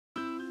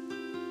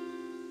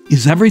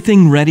Is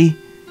everything ready?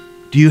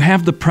 Do you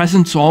have the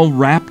presents all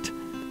wrapped,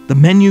 the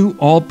menu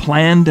all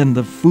planned, and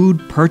the food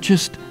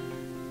purchased?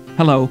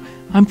 Hello,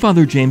 I'm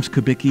Father James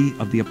Kubicki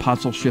of the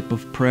Apostleship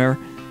of Prayer,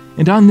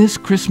 and on this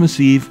Christmas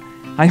Eve,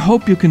 I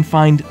hope you can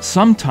find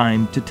some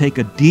time to take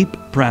a deep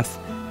breath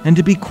and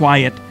to be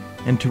quiet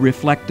and to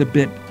reflect a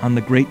bit on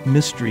the great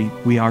mystery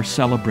we are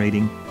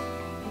celebrating.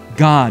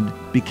 God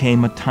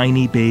became a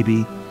tiny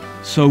baby,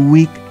 so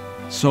weak,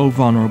 so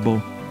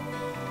vulnerable.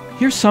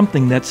 Here's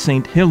something that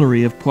St.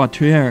 Hilary of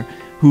Poitiers,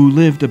 who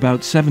lived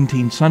about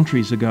 17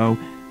 centuries ago,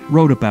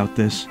 wrote about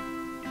this.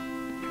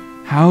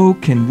 How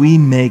can we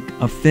make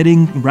a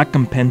fitting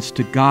recompense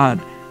to God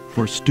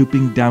for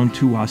stooping down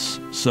to us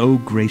so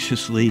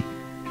graciously?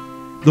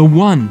 The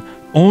one,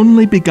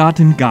 only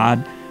begotten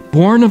God,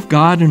 born of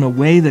God in a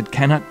way that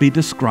cannot be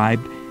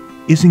described,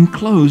 is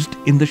enclosed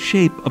in the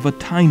shape of a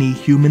tiny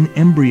human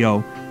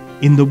embryo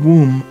in the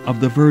womb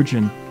of the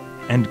Virgin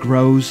and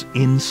grows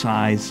in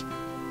size.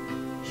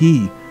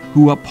 He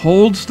who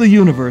upholds the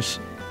universe,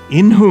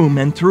 in whom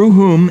and through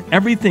whom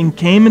everything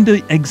came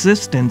into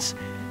existence,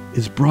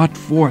 is brought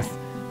forth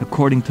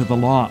according to the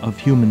law of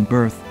human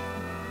birth.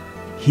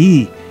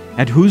 He,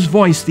 at whose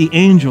voice the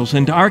angels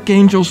and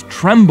archangels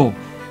tremble,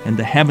 and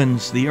the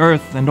heavens, the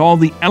earth, and all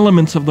the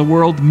elements of the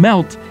world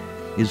melt,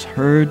 is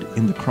heard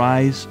in the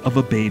cries of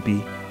a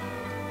baby.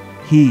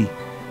 He,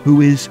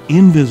 who is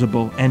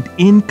invisible and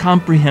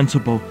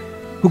incomprehensible,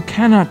 who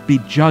cannot be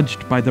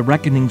judged by the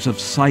reckonings of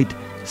sight,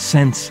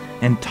 sense,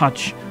 and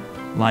touch,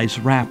 lies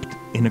wrapped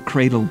in a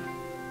cradle.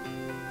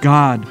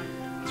 God,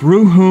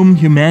 through whom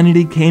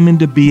humanity came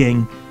into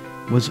being,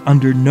 was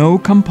under no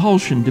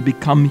compulsion to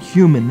become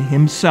human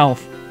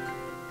himself.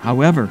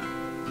 However,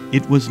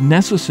 it was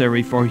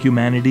necessary for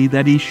humanity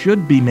that he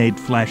should be made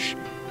flesh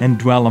and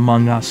dwell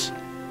among us.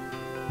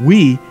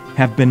 We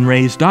have been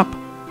raised up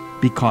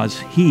because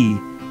he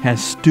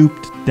has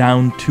stooped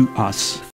down to us.